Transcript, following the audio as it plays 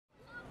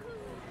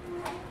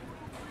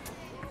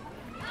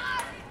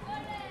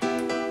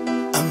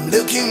I'm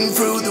looking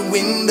through the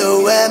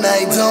window and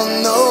I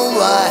don't know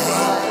why.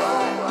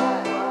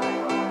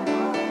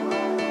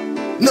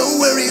 No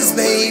worries,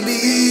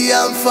 baby,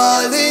 I'm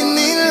falling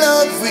in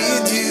love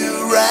with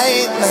you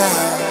right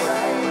now.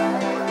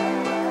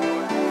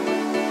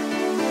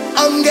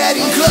 I'm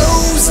getting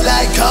close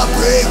like a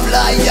brave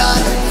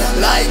lion,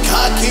 like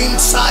a king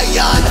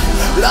Zion,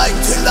 like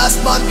the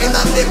last man in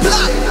the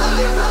block.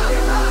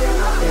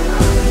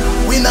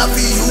 We never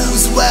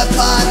use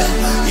weapon,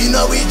 you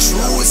know we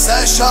true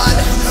session,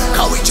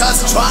 cause we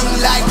just strong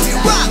like the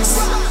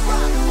rocks.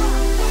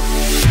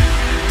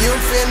 You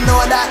feel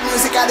know that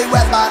music are the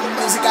weapon,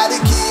 music are the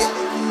key.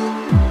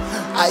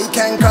 I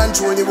can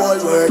control the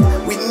whole world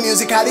with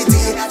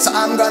musicality. So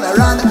I'm gonna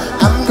run,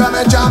 I'm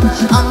gonna jump,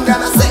 I'm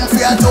gonna sing for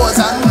your toes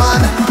and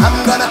man.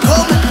 I'm gonna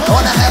come, I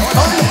wanna have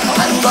fun.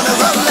 I'm gonna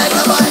run like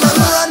a bad man,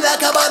 run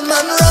like a bad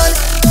man, run.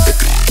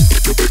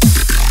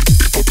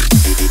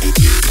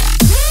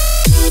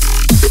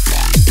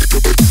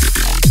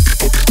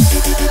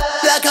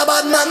 Like a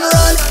bad man,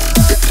 run.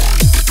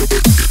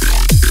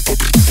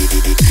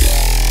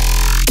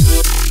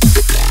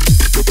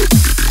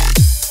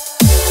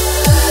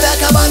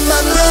 Like a bad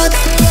man, run.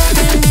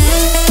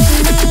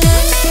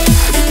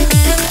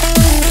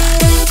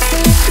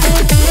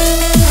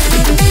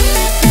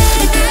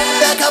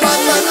 Like a bad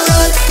man,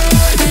 run.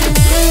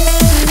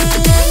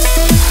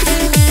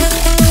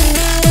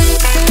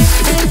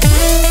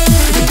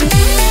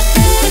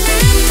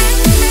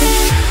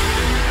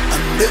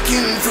 I'm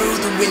looking through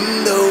the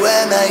window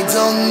and I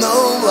don't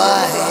know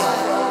why.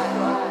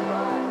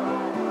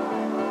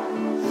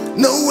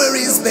 No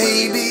worries,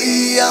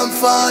 baby, I'm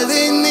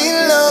falling in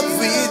love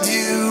with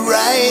you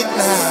right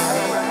now.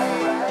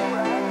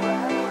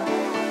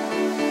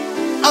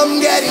 I'm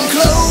getting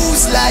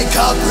close like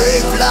a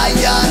brave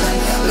lion,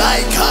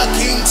 like a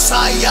king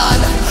Zion,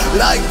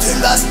 like the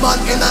last man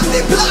in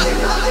the block.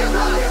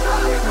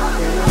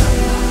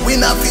 We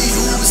never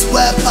use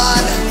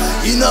weapon,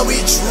 you know we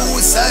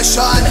true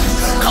session,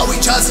 cause we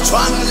just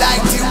strong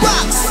like the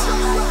rocks.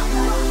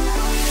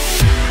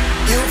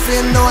 You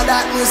feel know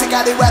that music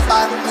are the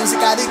weapon,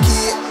 music are the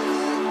key.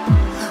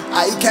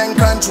 I can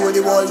control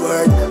the whole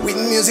world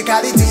with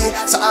musicality.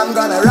 So I'm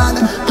gonna run,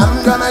 I'm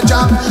gonna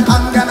jump,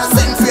 I'm gonna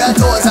sing for your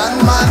toes and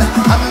man.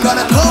 I'm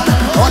gonna come,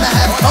 I wanna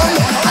have fun.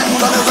 I'm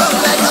gonna run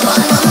like a bad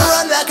man,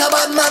 run like a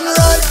bad man,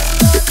 run.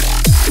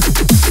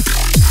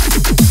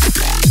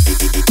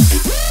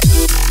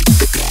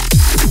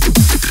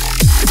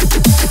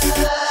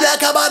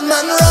 Like a bad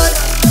man, run.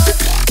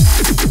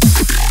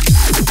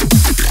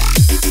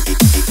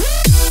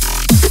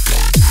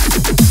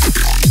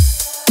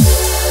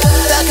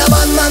 Like a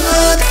bad man,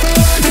 run.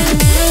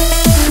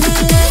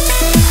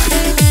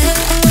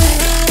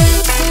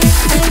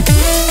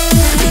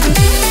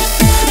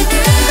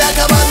 Like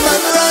a bad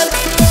man, run.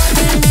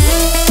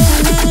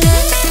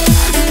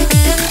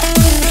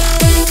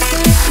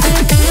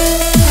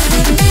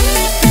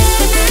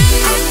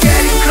 I'm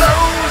getting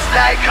close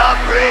like a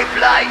brave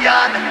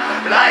lion,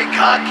 like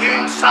a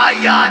king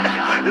Zion,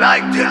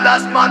 like the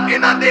last man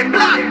in the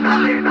block.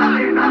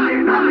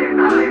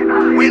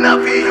 We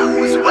never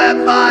use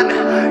weapon,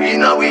 you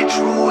know we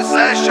true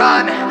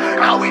session,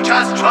 how we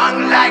just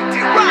strong like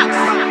the rocks.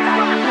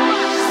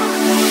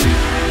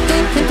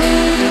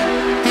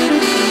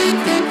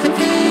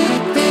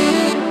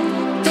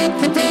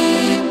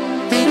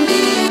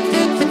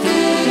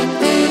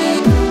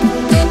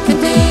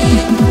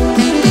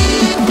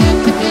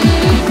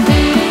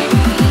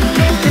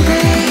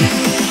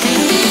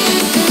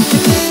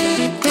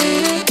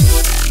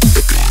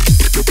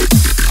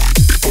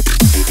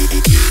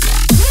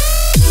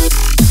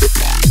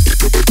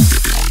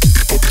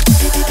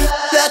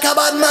 Like a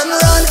bad man,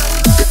 run.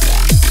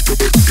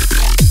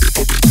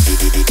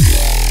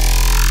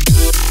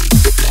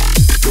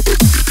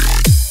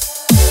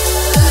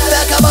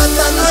 Like a bad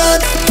man,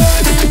 run.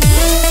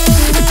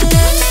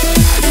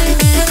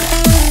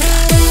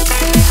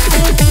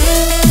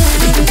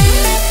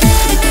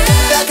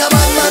 Like a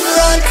bad man,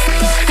 run.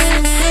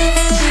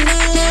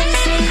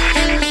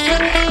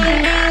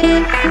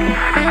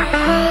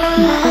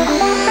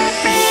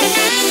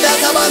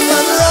 Like a bad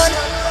man, run.